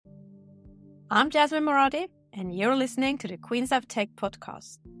I'm Jasmine Moradi, and you're listening to the Queens of Tech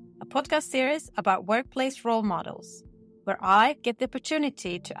podcast, a podcast series about workplace role models, where I get the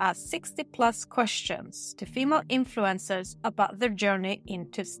opportunity to ask 60-plus questions to female influencers about their journey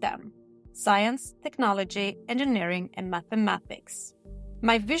into STEM, science, technology, engineering, and mathematics.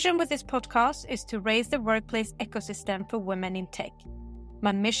 My vision with this podcast is to raise the workplace ecosystem for women in tech.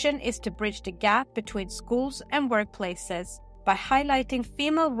 My mission is to bridge the gap between schools and workplaces by highlighting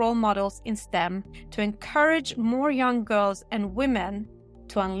female role models in STEM to encourage more young girls and women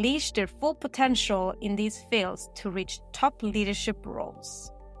to unleash their full potential in these fields to reach top leadership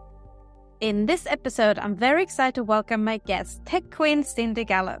roles. In this episode, I'm very excited to welcome my guest, tech queen Cindy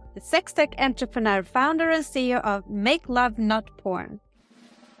Gallop, the sex tech entrepreneur, founder and CEO of MakeLoveNotPorn.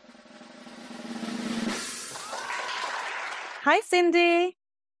 Hi, Cindy.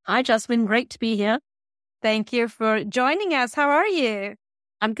 Hi, Jasmine. Great to be here. Thank you for joining us. How are you?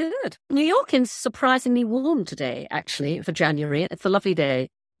 I'm good. New York is surprisingly warm today, actually, for January. It's a lovely day.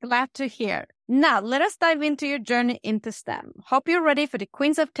 Glad to hear. Now, let us dive into your journey into STEM. Hope you're ready for the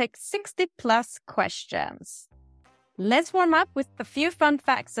Queens of Tech 60-plus questions. Let's warm up with a few fun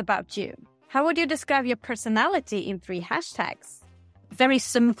facts about you. How would you describe your personality in 3 hashtags? Very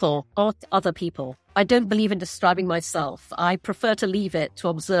simple. Ask other people. I don't believe in describing myself. I prefer to leave it to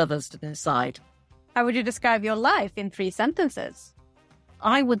observers to decide. How would you describe your life in 3 sentences?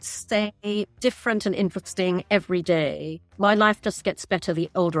 I would say different and interesting every day. My life just gets better the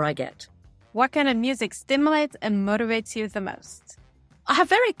older I get. What kind of music stimulates and motivates you the most? I have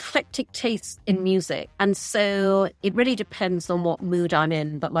very eclectic taste in music, and so it really depends on what mood I'm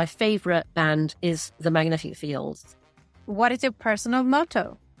in, but my favorite band is The Magnetic Fields. What is your personal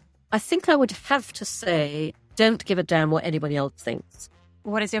motto? I think I would have to say, don't give a damn what anybody else thinks.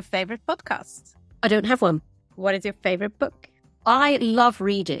 What is your favorite podcast? I don't have one. What is your favorite book? I love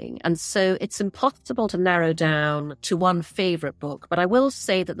reading, and so it's impossible to narrow down to one favorite book. But I will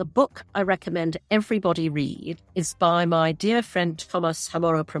say that the book I recommend everybody read is by my dear friend Thomas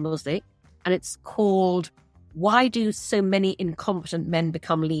Hamoro Premuzic, and it's called Why Do So Many Incompetent Men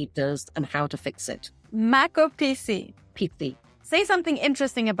Become Leaders and How to Fix It? Mac or PC? PC. Say something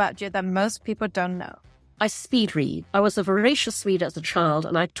interesting about you that most people don't know. I speed read. I was a voracious reader as a child,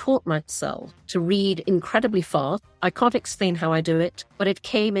 and I taught myself to read incredibly fast. I can't explain how I do it, but it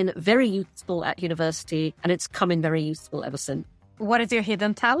came in very useful at university, and it's come in very useful ever since. What is your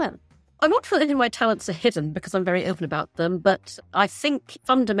hidden talent? I'm not sure that any of my talents are hidden because I'm very open about them, but I think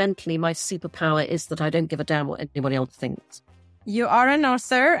fundamentally my superpower is that I don't give a damn what anybody else thinks. You are an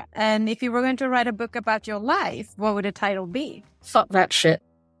author, and if you were going to write a book about your life, what would the title be? Fuck that shit.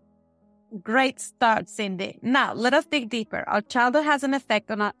 Great start, Cindy. Now, let us dig deeper. Our childhood has an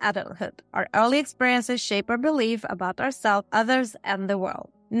effect on our adulthood. Our early experiences shape our belief about ourselves, others, and the world.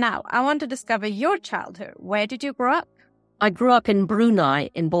 Now, I want to discover your childhood. Where did you grow up? I grew up in Brunei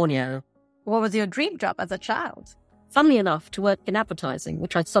in Borneo. What was your dream job as a child? Funnily enough, to work in advertising,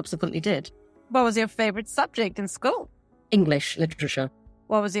 which I subsequently did. What was your favorite subject in school? English literature.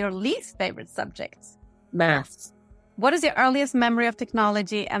 What was your least favorite subject? Maths. What is your earliest memory of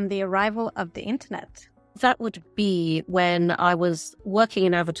technology and the arrival of the internet? That would be when I was working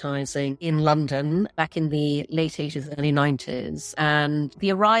in advertising in London back in the late 80s, early 90s, and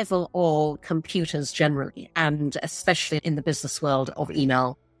the arrival of computers generally, and especially in the business world of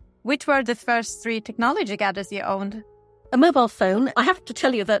email. Which were the first 3 technology gadgets you owned? A mobile phone. I have to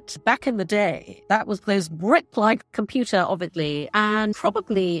tell you that back in the day, that was those brick-like computer, obviously, and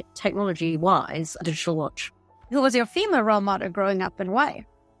probably technology-wise, a digital watch. Who was your female role model growing up and why?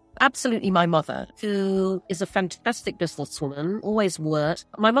 Absolutely my mother, who is a fantastic businesswoman, always worked.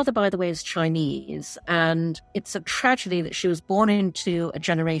 My mother, by the way, is Chinese, and it's a tragedy that she was born into a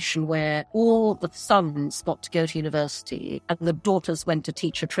generation where all the sons got to go to university and the daughters went to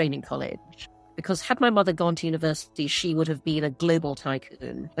teacher training college. Because had my mother gone to university, she would have been a global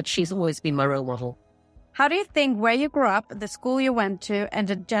tycoon, but she's always been my role model. How do you think where you grew up, the school you went to, and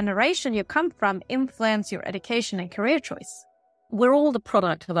the generation you come from influence your education and career choice? We're all the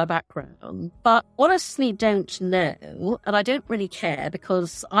product of our background, but honestly don't know, and I don't really care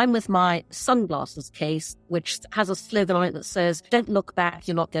because I'm with my sunglasses case, which has a slogan on it that says, don't look back,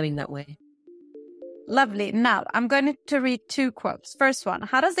 you're not going that way. Lovely. Now, I'm going to read 2 quotes. First one,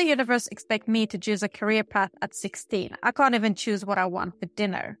 how does the universe expect me to choose a career path at 16? I can't even choose what I want for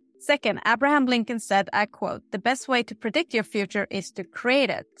dinner. Second, Abraham Lincoln said, I quote, the best way to predict your future is to create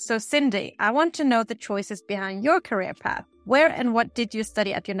it. So Cindy, I want to know the choices behind your career path. Where and what did you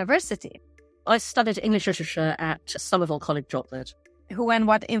study at university? I studied English literature at Somerville College, Oxford. Who and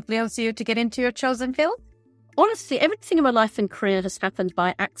what influenced you to get into your chosen field? Honestly, everything in my life and career has happened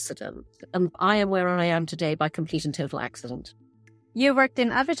by accident, and I am where I am today by complete and total accident. You worked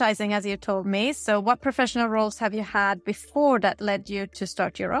in advertising, as you told me. So what professional roles have you had before that led you to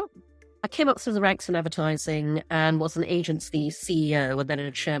start your own? I came up through the ranks in advertising and was an agency CEO and then a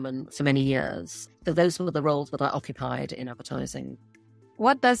chairman for many years. So those were the roles that I occupied in advertising.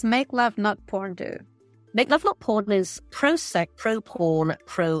 What does Make Love Not Porn do? Make Love Not Porn is pro-sex, pro-porn,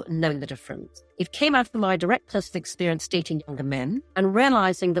 pro-knowing the difference. It came out of my direct personal experience dating younger men and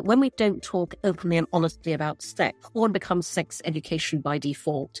realizing that when we don't talk openly and honestly about sex, porn becomes sex education by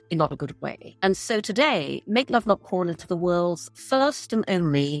default in not a good way. And so today, Make Love Not Porn is the world's first and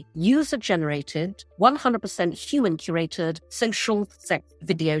only user-generated, 100% human-curated social sex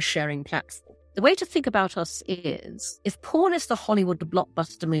video sharing platform. The way to think about us is, if porn is the Hollywood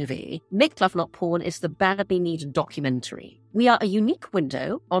blockbuster movie, Make Love Not Porn is the badly needed documentary. We are a unique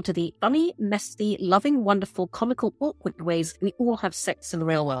window onto the funny, messy, loving, wonderful, comical, awkward ways we all have sex in the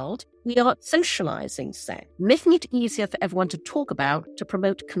real world. We are socializing sex, making it easier for everyone to talk about, to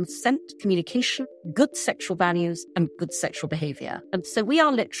promote consent, communication, good sexual values, and good sexual behavior. And so we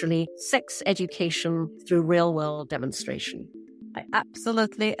are literally sex education through real-world demonstration. I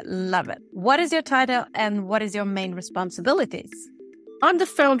absolutely love it. What is your title and what is your main responsibilities? I'm the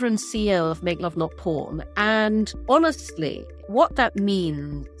founder and CEO of Make Love Not Porn. And honestly, what that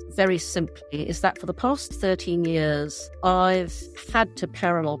means very simply is that for the past 13 years, I've had to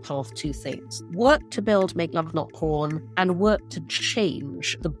parallel path two things. Work to build Make Love Not Porn and work to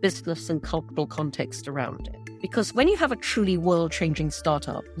change the business and cultural context around it. Because when you have a truly world-changing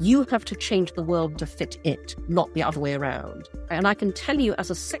startup, you have to change the world to fit it, not the other way around. And I can tell you as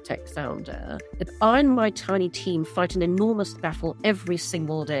a sex tech founder that I and my tiny team fight an enormous battle every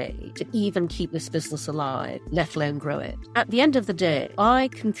single day to even keep this business alive, let alone grow it. At the end of the day, I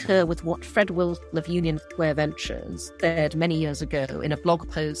concur with what Fred Wilson of Union Square Ventures said many years ago in a blog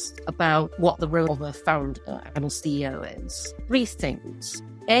post about what the role of a founder and a CEO is. Three things.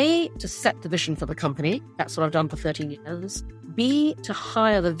 A, to set the vision for the company. That's what I've done for 13 years. B, to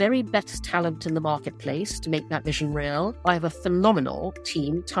hire the very best talent in the marketplace to make that vision real. I have a phenomenal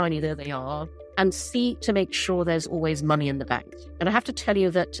team, tiny though they are. And C, to make sure there's always money in the bank. And I have to tell you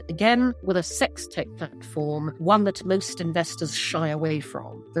that, again, with a sex tech platform, one that most investors shy away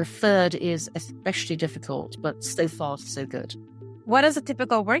from. The third is especially difficult, but so far, so good. What does a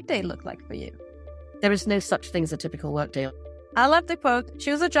typical workday look like for you? There is no such thing as a typical workday. I love the quote,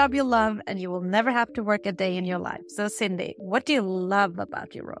 choose a job you love and you will never have to work a day in your life. So Cindy, what do you love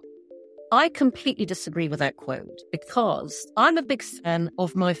about your role? I completely disagree with that quote because I'm a big fan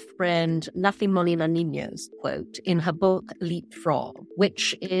of my friend Nafi Molina Nino's quote in her book Leapfrog,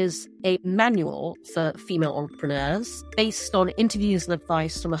 which is a manual for female entrepreneurs based on interviews and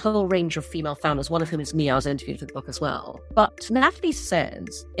advice from a whole range of female founders, one of whom is me. I was interviewed for the book as well. But Nafi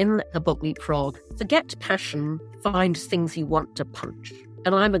says in her book Leapfrog, forget passion, find things you want to punch.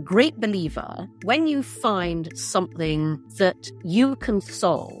 And I'm a great believer when you find something that you can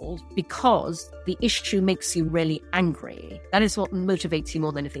solve because the issue makes you really angry. That is what motivates you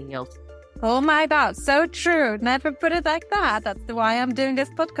more than anything else. Oh my God, so true. Never put it like that. That's why I'm doing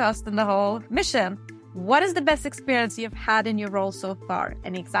this podcast and the whole mission. What is the best experience you've had in your role so far?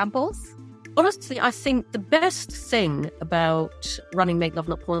 Any examples? Honestly, I think the best thing about running Make Love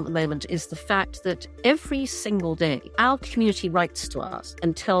Not Porn at the moment is the fact that every single day, our community writes to us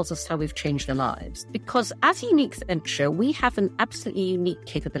and tells us how we've changed their lives. Because as a unique venture, we have an absolutely unique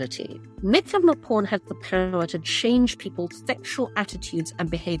capability. Make Love Not Porn has the power to change people's sexual attitudes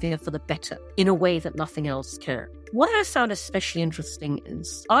and behavior for the better in a way that nothing else can. What I found especially interesting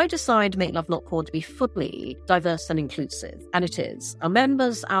is I designed Make Love Not Porn to be fully diverse and inclusive, and it is. Our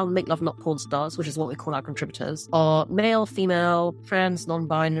members, our Make Love Not Porn stars, which is what we call our contributors, are male, female, trans,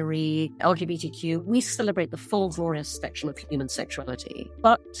 non-binary, LGBTQ. We celebrate the full glorious spectrum of human sexuality.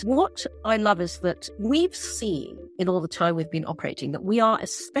 But what I love is that we've seen in all the time we've been operating that we are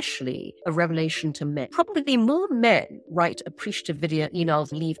especially a revelation to men. Probably more men write appreciative video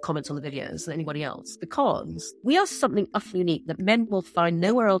emails and leave comments on the videos than anybody else because we are something utterly unique that men will find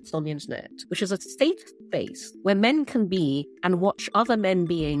nowhere else on the internet, which is a safe space where men can be and watch other men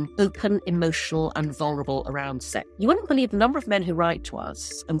being open, emotional, and vulnerable around sex. You wouldn't believe the number of men who write to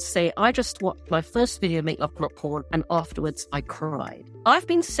us and say, I just watched my first video, Make Love Not Porn, and afterwards I cried. I've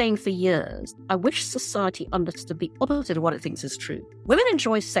been saying for years, I wish society understood the opposite of what it thinks is true. Women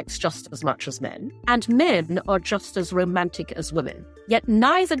enjoy sex just as much as men, and men are just as romantic as women. Yet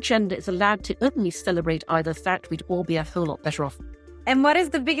neither gender is allowed to openly celebrate either fact. We'd all be a whole lot better off. And what is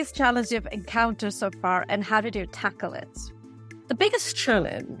the biggest challenge you've encountered so far, and how did you tackle it? The biggest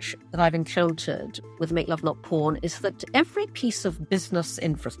challenge that I've encountered with Make Love Not Porn is that every piece of business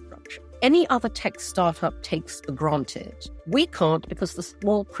infrastructure any other tech startup takes for granted, we can't, because the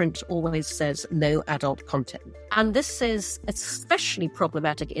small print always says no adult content. And this is especially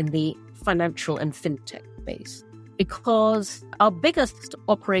problematic in the financial and fintech space, because our biggest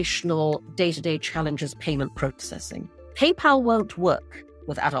operational day-to-day challenge is payment processing. PayPal won't work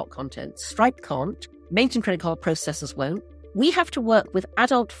with adult content. Stripe can't. Maintain credit card processors won't. We have to work with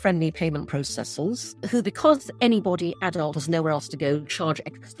adult-friendly payment processors who, because anybody adult has nowhere else to go, charge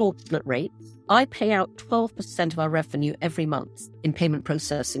extortionate rates. I pay out 12% of our revenue every month in payment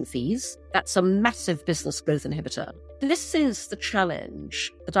processing fees. That's a massive business growth inhibitor. This is the challenge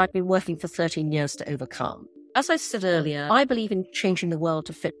that I've been working for 13 years to overcome. As I said earlier, I believe in changing the world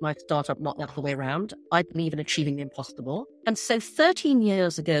to fit my startup, not the other way around. I believe in achieving the impossible. And so 13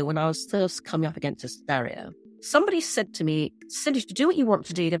 years ago, when I was first coming up against this barrier, somebody said to me, Cindy, to do what you want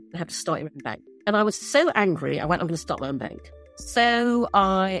to do, you don't have to start your own bank. And I was so angry, I'm going to start my own bank. So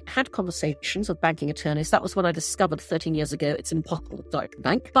I had conversations with banking attorneys. That was when I discovered 13 years ago, it's impossible to start a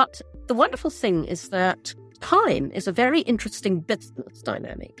bank. But the wonderful thing is that time is a very interesting business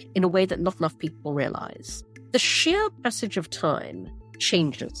dynamic in a way that not enough people realize. The sheer passage of time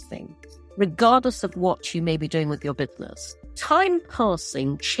changes things, regardless of what you may be doing with your business. Time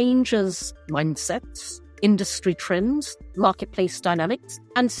passing changes mindsets, industry trends, marketplace dynamics.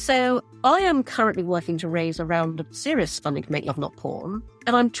 And so I am currently working to raise a round of serious funding to Make Love Not Porn.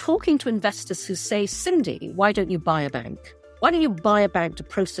 And I'm talking to investors who say, Cindy, why don't you buy a bank? Why don't you buy a bank to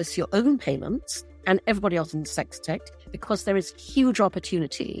process your own payments and everybody else in sex tech? Because there is huge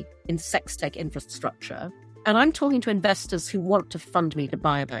opportunity in sex tech infrastructure. And I'm talking to investors who want to fund me to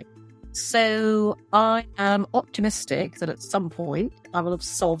buy a bank. So I am optimistic that at some point I will have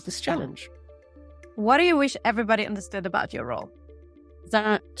solved this challenge. What do you wish everybody understood about your role?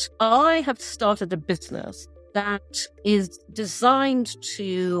 That I have started a business that is designed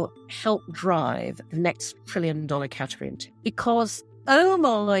to help drive the next $1 trillion category into. Because, oh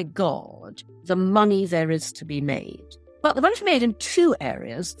my God, the money there is to be made. But the money to be made in two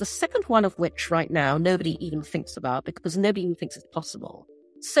areas, the second one of which right now nobody even thinks about because nobody even thinks it's possible.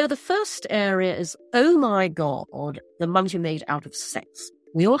 So the first area is, oh my God, the money to be made out of sex.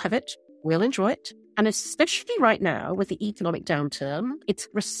 We all have it. We'll enjoy it. And especially right now with the economic downturn, it's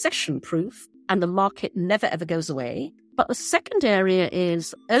recession-proof and the market never ever goes away. But the second area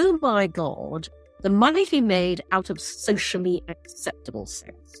is, oh my God, the money to be made out of socially acceptable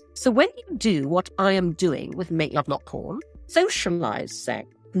sex. So when you do what I am doing with Make Love Not Porn, socialize sex,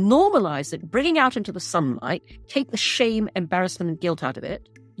 normalize it, bring it out into the sunlight, take the shame, embarrassment, and guilt out of it,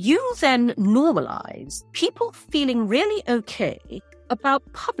 you then normalize people feeling really okay about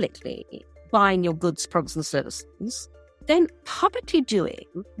publicly buying your goods, products, and services, then publicly doing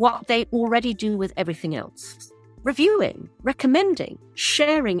what they already do with everything else. Reviewing, recommending,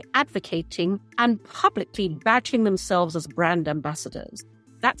 sharing, advocating, and publicly badging themselves as brand ambassadors.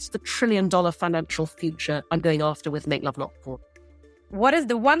 That's the $1 trillion financial future I'm going after with Make Love Not Porn. What is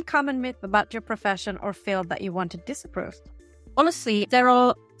the one common myth about your profession or field that you want to disapprove? Honestly, there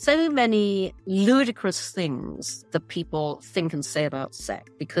are so many ludicrous things that people think and say about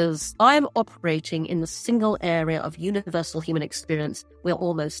sex because I am operating in the single area of universal human experience we're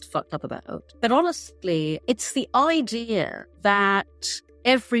almost fucked up about. But honestly, it's the idea that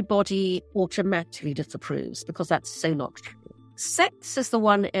everybody automatically disapproves because that's so not true. Sex is the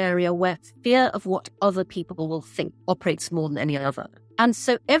one area where fear of what other people will think operates more than any other. And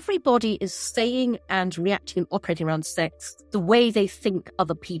so everybody is saying and reacting and operating around sex the way they think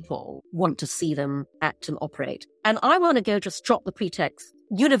other people want to see them act and operate. And I want to go just drop the pretext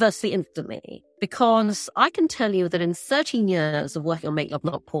universally instantly, because I can tell you that in 13 years of working on Make Love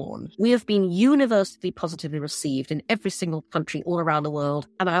Not Porn, we have been universally positively received in every single country all around the world.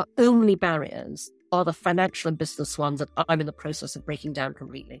 And our only barriers are the financial and business ones that I'm in the process of breaking down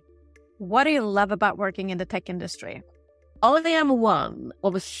completely. What do you love about working in the tech industry? I am one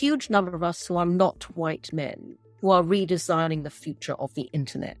of a huge number of us who are not white men who are redesigning the future of the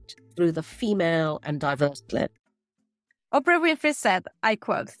internet through the female and diverse lens. Oprah Winfrey said, I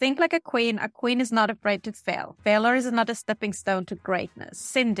quote, "Think like a queen is not afraid to fail. Failure is not a stepping stone to greatness."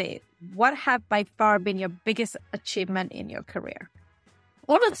 Cindy, what have by far been your biggest achievement in your career?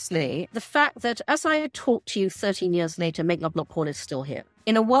 Honestly, the fact that as I talk to you 13 years later, Make Love Not Porn is still here.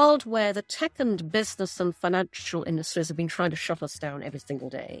 In a world where the tech and business and financial industries have been trying to shut us down every single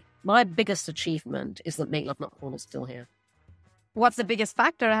day, my biggest achievement is that Make Love Not Porn is still here. What's the biggest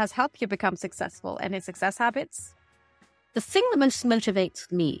factor that has helped you become successful? Any success habits? The thing that most motivates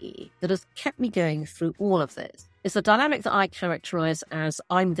me, that has kept me going through all of this, is the dynamic that I characterize as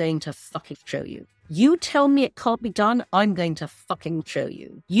I'm going to fucking show you. You tell me it can't be done, I'm going to fucking show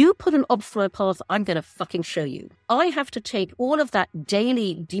you. You put an obstacle in my path, I'm going to fucking show you. I have to take all of that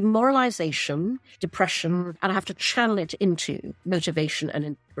daily demoralization, depression, and I have to channel it into motivation and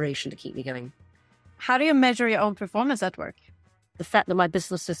inspiration to keep me going. How do you measure your own performance at work? The fact that my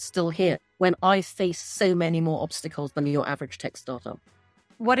business is still here when I face so many more obstacles than your average tech startup.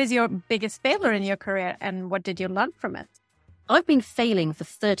 What is your biggest failure in your career and what did you learn from it? I've been failing for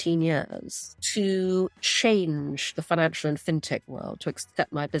 13 years to change the financial and fintech world to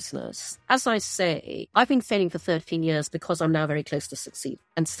accept my business. As I say, I've been failing for 13 years because I'm now very close to succeed.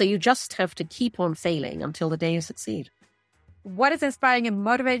 And so you just have to keep on failing until the day you succeed. What is inspiring and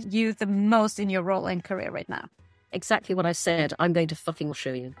motivating you the most in your role and career right now? Exactly what I said. I'm going to fucking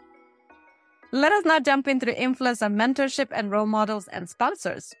show you. Let us now jump into the influence of mentorship and role models and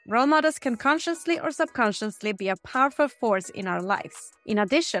sponsors. Role models can consciously or subconsciously be a powerful force in our lives. In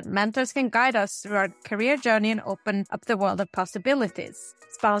addition, mentors can guide us through our career journey and open up the world of possibilities.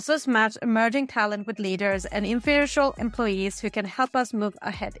 Sponsors match emerging talent with leaders and influential employees who can help us move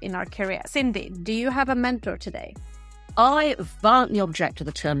ahead in our career. Cindy, do you have a mentor today? I violently object to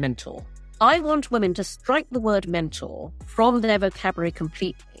the term mentor. I want women to strike the word mentor from their vocabulary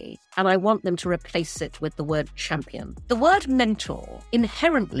completely, and I want them to replace it with the word champion. The word mentor,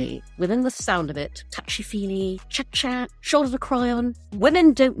 inherently, within the sound of it, touchy-feely, chat-chat, shoulder to cry on.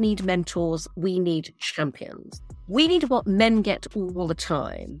 Women don't need mentors, we need champions. We need what men get all the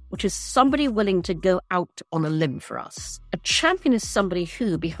time, which is somebody willing to go out on a limb for us. A champion is somebody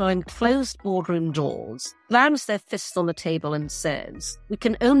who, behind closed boardroom doors, slams their fist on the table and says, we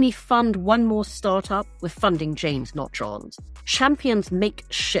can only fund one more startup, we're funding James, not John's. Champions make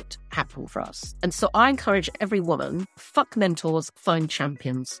shit happen for us. And so I encourage every woman, fuck mentors, find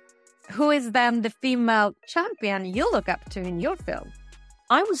champions. Who is then the female champion you look up to in your field?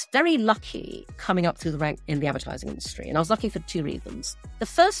 I was very lucky coming up through the rank in the advertising industry, and I was lucky for two reasons. The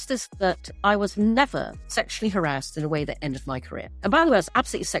first is that I was never sexually harassed in a way that ended my career. And by the way, I was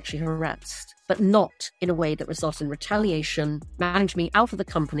absolutely sexually harassed, but not in a way that resulted in retaliation, managed me out of the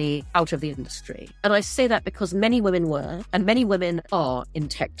company, out of the industry. And I say that because many women were, and many women are in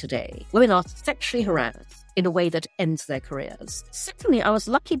tech today. Women are sexually harassed in a way that ends their careers. Secondly, I was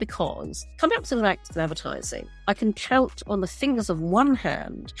lucky because, coming up to the ranks of advertising, I can count on the fingers of one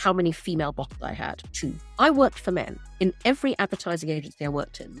hand how many female bosses I had. 2. I worked for men in every advertising agency I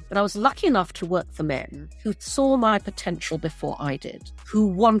worked in, but I was lucky enough to work for men who saw my potential before I did, who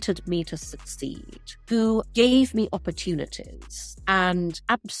wanted me to succeed, who gave me opportunities and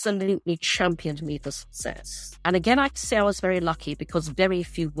absolutely championed me for success. And again, I'd say I was very lucky because very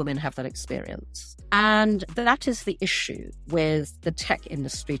few women have that experience. And that is the issue with the tech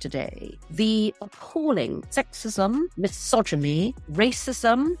industry today. The appalling sexism, misogyny,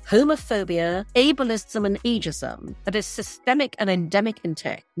 racism, homophobia, ableism, and ageism that is systemic and endemic in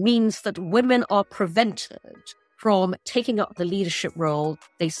tech means that women are prevented from taking up the leadership role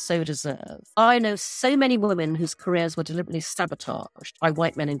they so deserve. I know so many women whose careers were deliberately sabotaged by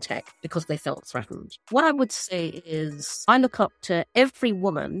white men in tech because they felt threatened. What I would say is I look up to every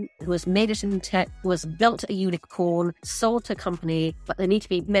woman who has made it in tech, who has built a unicorn, sold a company, but there need to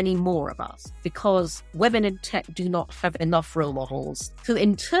be many more of us because women in tech do not have enough role models who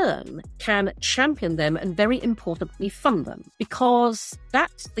in turn can champion them and very importantly fund them, because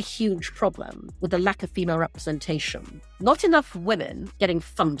that's the huge problem with the lack of female representation. Not enough women getting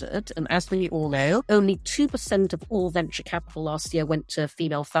funded, and as we all know, only 2% of all venture capital last year went to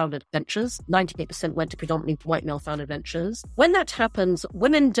female-founded ventures. 98% went to predominantly white male-founded ventures. When that happens,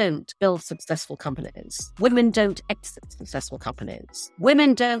 women don't build successful companies. Women don't exit successful companies.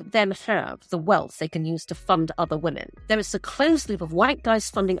 Women don't then have the wealth they can use to fund other women. There is a closed loop of white guys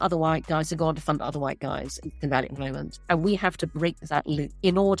funding other white guys who go on to fund other white guys in the Valley at the moment. And we have to break that loop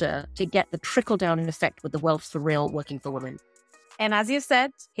in order to get the trickle-down effect with the wealth for real working for women. And as you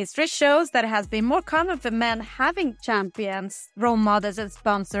said, history shows that it has been more common for men having champions, role models and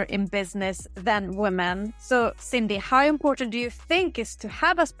sponsors in business than women. So, Cindy, how important do you think is to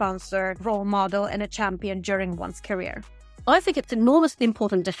have a sponsor, role model and a champion during one's career? I think it's enormously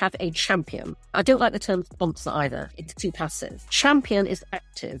important to have a champion. I don't like the term sponsor either. It's too passive. Champion is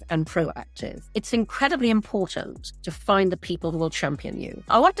active and proactive. It's incredibly important to find the people who will champion you.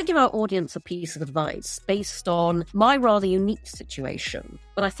 I want to give our audience a piece of advice based on my rather unique situation,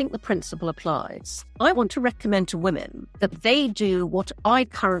 but I think the principle applies. I want to recommend to women that they do what I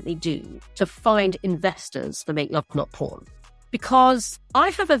currently do to find investors for Make Love Not Porn. Because I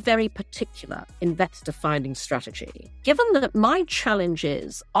have a very particular investor finding strategy. Given that my challenge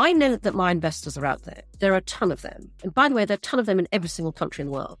is, I know that my investors are out there. There are a ton of them. And by the way, there are a ton of them in every single country in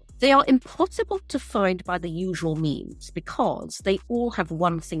the world. They are impossible to find by the usual means because they all have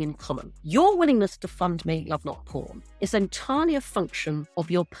one thing in common. Your willingness to fund Make Love Not Porn is entirely a function of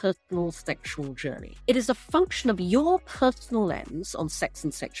your personal sexual journey. It is a function of your personal lens on sex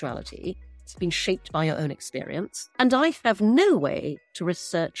and sexuality. It's been shaped by your own experience, and I have no way to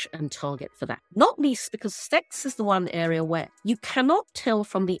research and target for that. Not least because sex is the one area where you cannot tell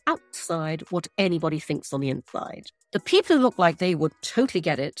from the outside what anybody thinks on the inside. The people who look like they would totally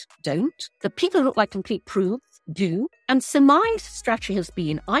get it don't. The people who look like complete prudes do. And so my strategy has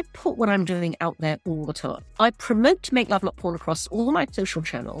been, I put what I'm doing out there all the time. I promote Make Love Not Porn across all my social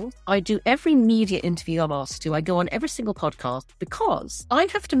channels. I do every media interview I'm asked to. I go on every single podcast because I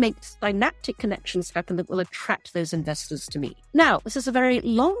have to make synaptic connections happen that will attract those investors to me. Now, this is a very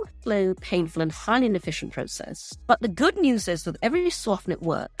long, slow, painful, and highly inefficient process. But the good news is that every so often it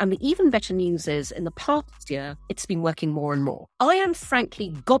works. And the even better news is in the past year, it's been working more and more. I am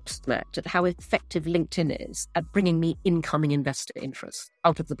frankly gobsmacked at how effective LinkedIn is at bringing me incoming investor interest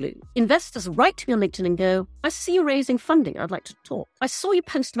out of the blue. Investors write to me on LinkedIn and go, I see you raising funding. I'd like to talk. I saw you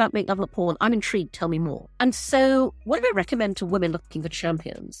post about Make Love Not Porn. I'm intrigued. Tell me more. And so what I recommend to women looking for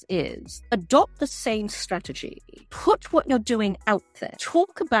champions is adopt the same strategy. Put what you're doing out there.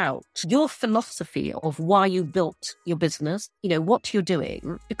 Talk about your philosophy of why you built your business, what you're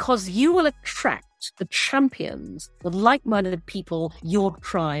doing, because you will attract the champions, the like-minded people, your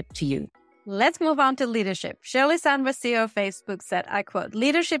tribe to you. Let's move on to leadership. Shirley Sandberg, CEO of Facebook, said, I quote,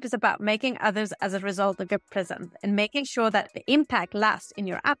 leadership is about making others as a result of your presence and making sure that the impact lasts in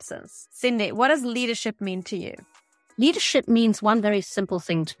your absence. Cindy, what does leadership mean to you? Leadership means one very simple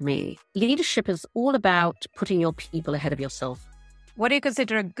thing to me. Leadership is all about putting your people ahead of yourself. What do you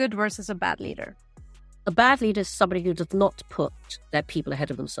consider a good versus a bad leader? A bad leader is somebody who does not put their people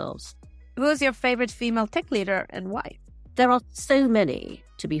ahead of themselves. Who is your favorite female tech leader and why? There are so many,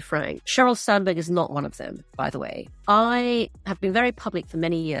 to be frank. Sheryl Sandberg is not one of them, by the way. I have been very public for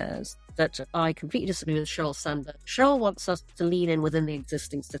many years that I completely disagree with Sheryl Sandberg. Sheryl wants us to lean in within the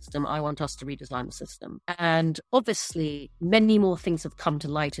existing system. I want us to redesign the system. And obviously, many more things have come to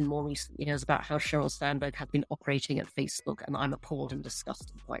light in more recent years about how Sheryl Sandberg has been operating at Facebook, and I'm appalled and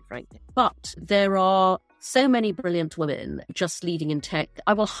disgusted, quite frankly. But there are so many brilliant women just leading in tech.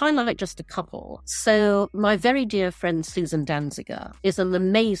 I will highlight just a couple. So my very dear friend Susan Danziger is an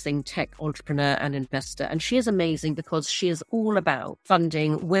amazing tech entrepreneur and investor. And she is amazing because she is all about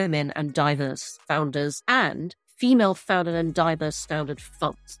funding women and diverse founders and female founded and diverse founded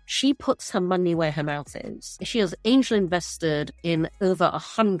funds. She puts her money where her mouth is. She has angel invested in over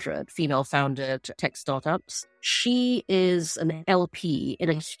 100 female founded tech startups. She is an LP in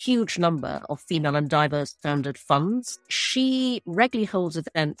a huge number of female and diverse founded funds. She regularly holds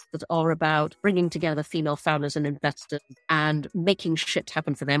events that are about bringing together female founders and investors and making shit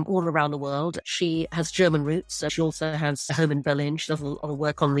happen for them all around the world. She has German roots. She also has a home in Berlin. She does a lot of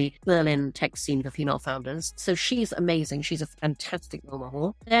work on the Berlin tech scene for female founders. So she's amazing. She's a fantastic role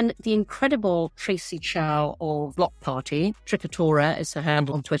model. Then the incredible Tracy Chow of Block Party, Tricatora is her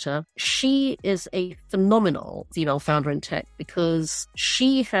handle on Twitter. She is a phenomenal female founder in tech because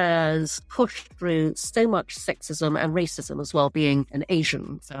she has pushed through so much sexism and racism as well, being an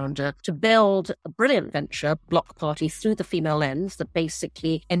Asian founder, to build a brilliant venture, Block Party, through the female lens that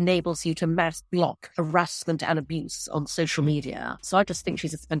basically enables you to mass block harassment and abuse on social media. So I just think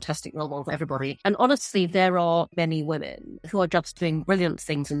she's a fantastic role model for everybody. And honestly, there are many women who are just doing brilliant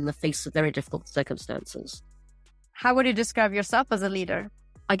things in the face of very difficult circumstances. How would you describe yourself as a leader?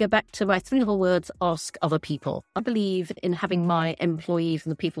 I go back to my 3 little words, ask other people. I believe in having my employees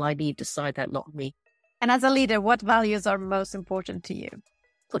and the people I lead decide that, not me. And as a leader, what values are most important to you?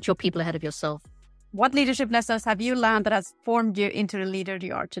 Put your people ahead of yourself. What leadership lessons have you learned that has formed you into the leader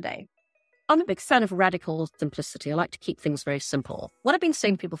you are today? I'm a big fan of radical simplicity. I like to keep things very simple. What I've been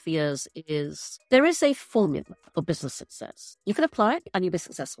saying to people for years is there is a formula for business success. You can apply it and you'll be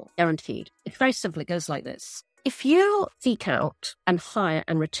successful, guaranteed. It's very simple. It goes like this. If you seek out and hire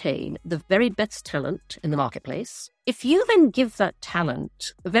and retain the very best talent in the marketplace, if you then give that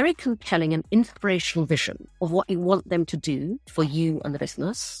talent a very compelling and inspirational vision of what you want them to do for you and the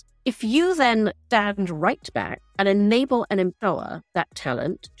business, If you then stand right back and enable and empower that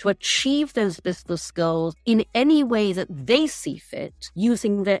talent to achieve those business goals in any way that they see fit,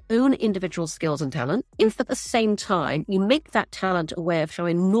 using their own individual skills and talent, if at the same time you make that talent aware of how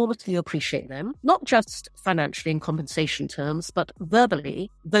enormously you appreciate them, not just financially in compensation terms, but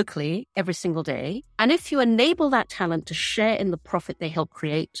verbally, vocally, every single day. And if you enable that talent to share in the profit they help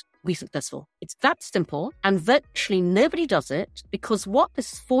create, be successful. It's that simple, and virtually nobody does it because what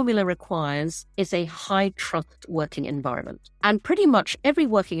this formula requires is a high trust working environment. And pretty much every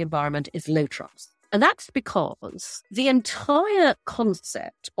working environment is low trust. And that's because the entire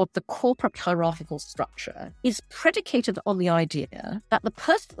concept of the corporate hierarchical structure is predicated on the idea that the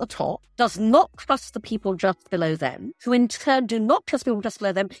person at the top does not trust the people just below them, who in turn do not trust people just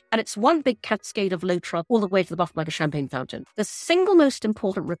below them, and it's one big cascade of low trust all the way to the bottom like a champagne fountain. The single most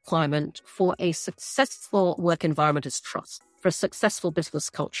important requirement for a successful work environment is trust, for a successful business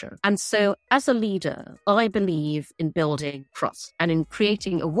culture. And so as a leader, I believe in building trust and in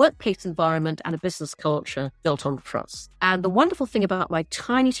creating a workplace environment and a business culture built on trust. And the wonderful thing about my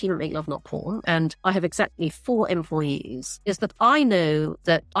tiny team at Make Love Not Porn, and I have exactly 4 employees, is that I know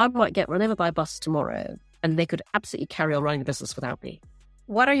that I might get run over by a bus tomorrow and they could absolutely carry on running the business without me.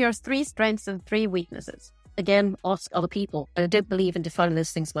 What are your 3 strengths and 3 weaknesses? Again, ask other people. I don't believe in defining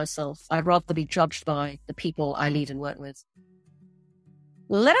those things myself. I'd rather be judged by the people I lead and work with.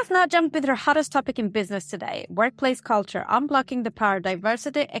 Let us now jump into our hottest topic in business today, workplace culture, unblocking the power of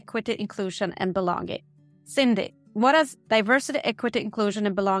diversity, equity, inclusion, and belonging. Cindy, what does diversity, equity, inclusion,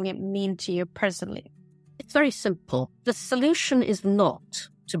 and belonging mean to you personally? It's very simple. The solution is not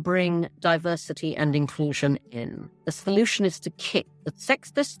to bring diversity and inclusion in. The solution is to kick the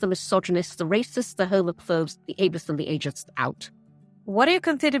sexists, the misogynists, the racists, the homophobes, the ableists, and the ageists out. What do you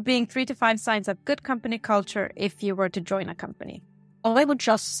consider being 3 to 5 signs of good company culture if you were to join a company? I would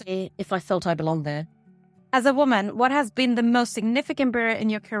just say if I felt I belonged there. As a woman, what has been the most significant barrier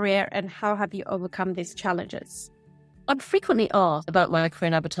in your career and how have you overcome these challenges? I'm frequently asked about my career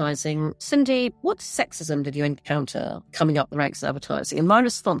in advertising, Cindy, what sexism did you encounter coming up the ranks in advertising? And my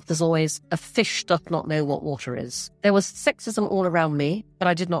response is always, a fish doth not know what water is. There was sexism all around me, but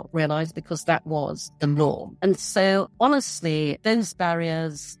I did not realize because that was the norm. And so, honestly, those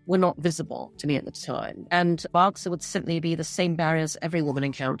barriers were not visible to me at the time. And my answer would simply be the same barriers every woman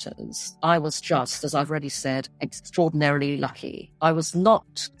encounters. I was just, as I've already said, extraordinarily lucky. I was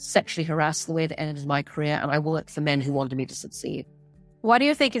not sexually harassed the way that ended my career, and I worked for men who wanted me to succeed. Why do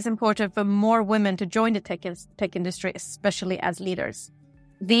you think it's important for more women to join the tech industry, especially as leaders?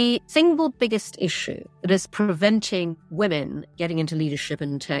 The single biggest issue that is preventing women getting into leadership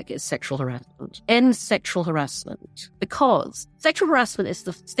in tech is sexual harassment. End sexual harassment. Because sexual harassment is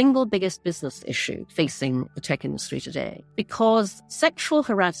the single biggest business issue facing the tech industry today. Because sexual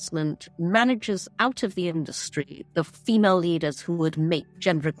harassment manages out of the industry the female leaders who would make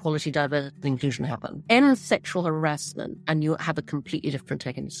gender equality, diversity, and inclusion happen. End sexual harassment and you have a completely different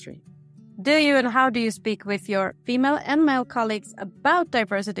tech industry. Do you and how do you speak with your female and male colleagues about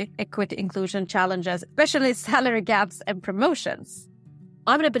diversity, equity, inclusion challenges, especially salary gaps and promotions?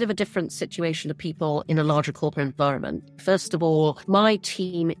 I'm in a bit of a different situation to people in a larger corporate environment. First of all, my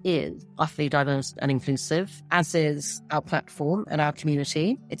team is utterly diverse and inclusive, as is our platform and our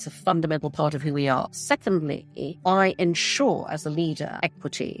community. It's a fundamental part of who we are. Secondly, I ensure as a leader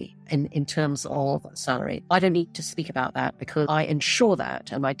equity in terms of salary. I don't need to speak about that because I ensure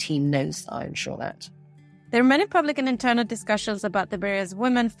that and my team knows I ensure that. There are many public and internal discussions about the barriers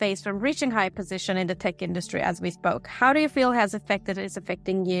women face from reaching high position in the tech industry as we spoke. How do you feel is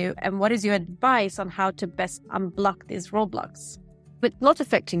affecting you? And what is your advice on how to best unblock these roadblocks? It's not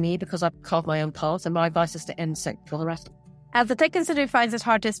affecting me because I've carved my own path and my advice is to end sexual harassment. As the tech industry finds it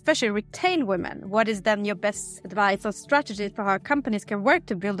hard to especially retain women, what is then your best advice or strategies for how companies can work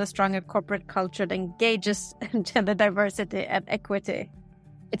to build a stronger corporate culture that engages gender diversity and equity?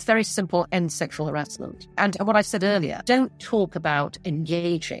 It's very simple, end sexual harassment. And what I said earlier, don't talk about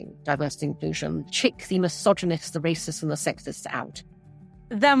engaging diversity and inclusion. Kick the misogynists, the racists, and the sexists out.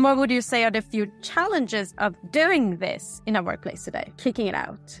 Then what would you say are the few challenges of doing this in a workplace today, kicking it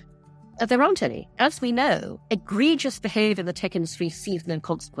out? There aren't any. As we know, egregious behavior in the tech industry sees no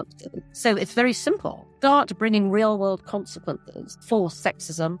consequences. So it's very simple. Start bringing real-world consequences for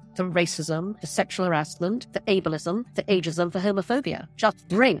sexism, for racism, for sexual harassment, for ableism, for ageism, for homophobia. Just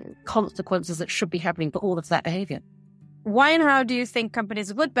bring consequences that should be happening for all of that behavior. Why and how do you think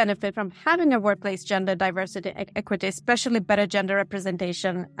companies would benefit from having a workplace gender diversity equity, especially better gender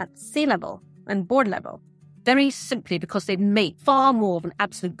representation at C-level and board level? Very simply because they'd make far more of an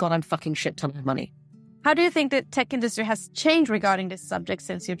absolute goddamn fucking shit ton of money. How do you think the tech industry has changed regarding this subject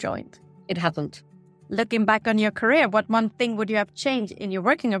since you joined? It hasn't. Looking back on your career, what one thing would you have changed in your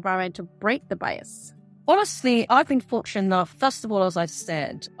working environment to break the bias? Honestly, I've been fortunate enough. First of all, as I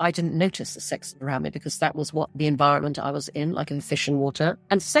said, I didn't notice the sexism around me because that was what the environment I was in, like in fish and water.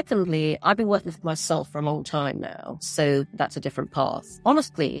 And secondly, I've been working for myself for a long time now, so that's a different path.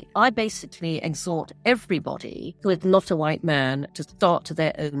 Honestly, I basically exhort everybody who is not a white man to start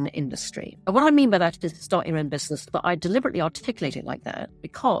their own industry. And what I mean by that is start your own business, but I deliberately articulate it like that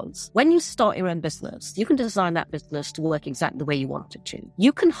because when you start your own business, you can design that business to work exactly the way you want it to.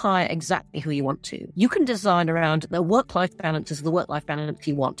 You can hire exactly who you want to. You can design around the work-life balance is the work-life balance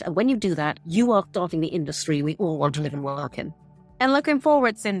you want. And when you do that, you are starting the industry we all want to live and work in. And looking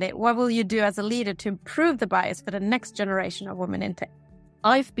forward, Cindy, what will you do as a leader to improve the bias for the next generation of women in tech?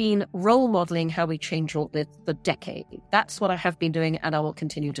 I've been role modeling how we change all this for decades. That's what I have been doing, and I will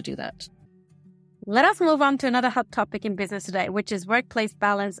continue to do that. Let us move on to another hot topic in business today, which is workplace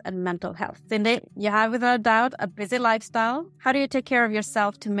balance and mental health. Cindy, you have without a doubt a busy lifestyle. How do you take care of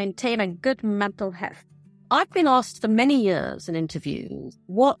yourself to maintain a good mental health? I've been asked for many years in interviews,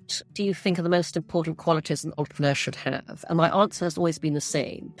 what do you think are the most important qualities an entrepreneur should have? And my answer has always been the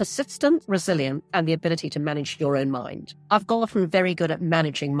same: persistent, resilient, and the ability to manage your own mind. I've gotten very good at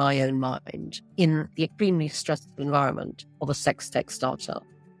managing my own mind in the extremely stressful environment of a sex tech startup.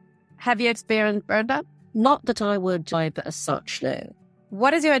 Have you experienced burnout? Not that I would describe as such, no.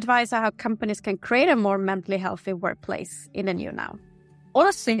 What is your advice on how companies can create a more mentally healthy workplace in the new now?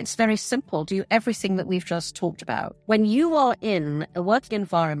 Honestly, it's very simple. Do everything that we've just talked about. When you are in a working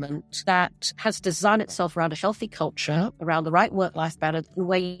environment that has designed itself around a healthy culture, around the right work-life balance,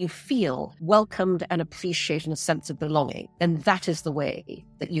 where you feel welcomed and appreciated a sense of belonging, then that is the way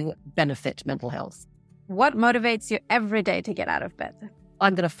that you benefit mental health. What motivates you every day to get out of bed?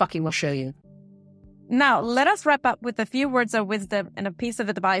 I'm going to fucking well show you. Now, let us wrap up with a few words of wisdom and a piece of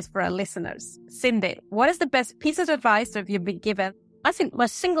advice for our listeners. Cindy, what is the best piece of advice that you've been given? I think my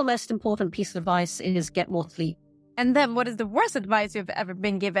single most important piece of advice is get more sleep. And then what is the worst advice you've ever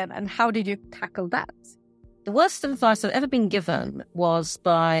been given and how did you tackle that? The worst advice I've ever been given was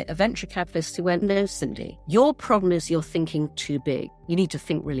by a venture capitalist who went, no, Cindy, your problem is you're thinking too big. You need to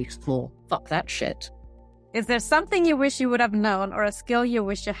think really small. Fuck that shit. Is there something you wish you would have known or a skill you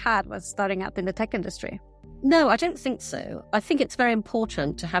wish you had when starting out in the tech industry? No, I don't think so. I think it's very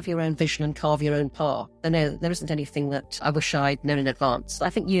important to have your own vision and carve your own path. No, there isn't anything that I wish I'd known in advance.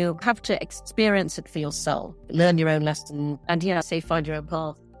 I think you have to experience it for yourself, learn your own lesson, and find your own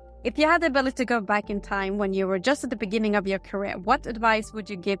path. If you had the ability to go back in time when you were just at the beginning of your career, what advice would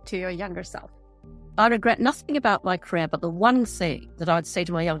you give to your younger self? I regret nothing about my career, but the one thing that I'd say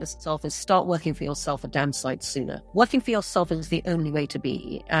to my younger self is start working for yourself a damn sight sooner. Working for yourself is the only way to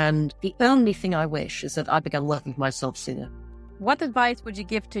be, and the only thing I wish is that I began working for myself sooner. What advice would you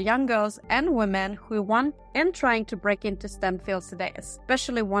give to young girls and women who want and trying to break into STEM fields today,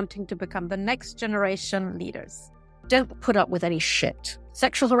 especially wanting to become the next generation leaders? Don't put up with any shit.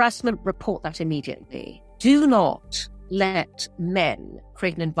 Sexual harassment, report that immediately. Do not let men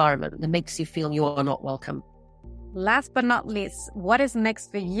create an environment that makes you feel you are not welcome. Last but not least, what is next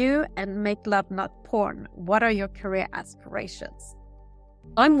for you and Make Love Not Porn? What are your career aspirations?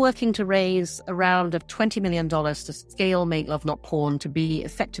 I'm working to raise a round of $20 million to scale Make Love Not Porn to be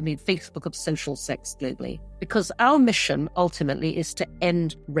effectively Facebook of social sex globally. Because our mission ultimately is to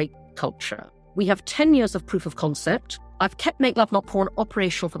end rape culture. We have 10 years of proof of concept. I've kept Make Love Not Porn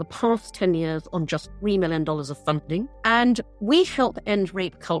operational for the past 10 years on just $3 million of funding. And we help end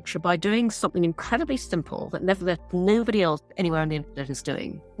rape culture by doing something incredibly simple that nobody else anywhere on the internet is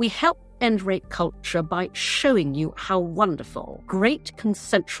doing. We help end rape culture by showing you how wonderful, great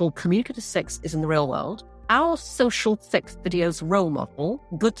consensual communicative sex is in the real world. Our social sex videos role model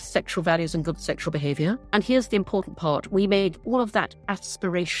good sexual values and good sexual behavior. And here's the important part. We made all of that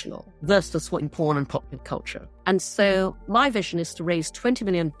aspirational versus what in porn and popular culture. And so my vision is to raise $20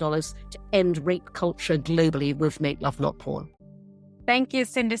 million to end rape culture globally with Make Love Not Porn. Thank you,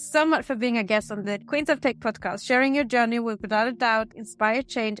 Cindy, so much for being a guest on the Queens of Tech podcast. Sharing your journey will without a doubt inspire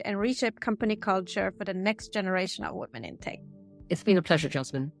change and reshape company culture for the next generation of women in tech. It's been a pleasure,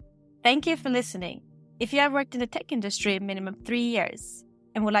 Jasmine. Thank you for listening. If you have worked in the tech industry minimum 3 years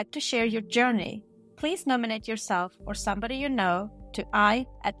and would like to share your journey, please nominate yourself or somebody you know to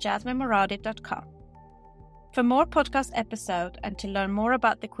i@jasminemaradi.com. For more podcast episodes and to learn more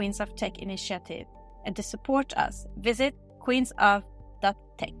about the Queens of Tech initiative and to support us, visit queensoftech.com.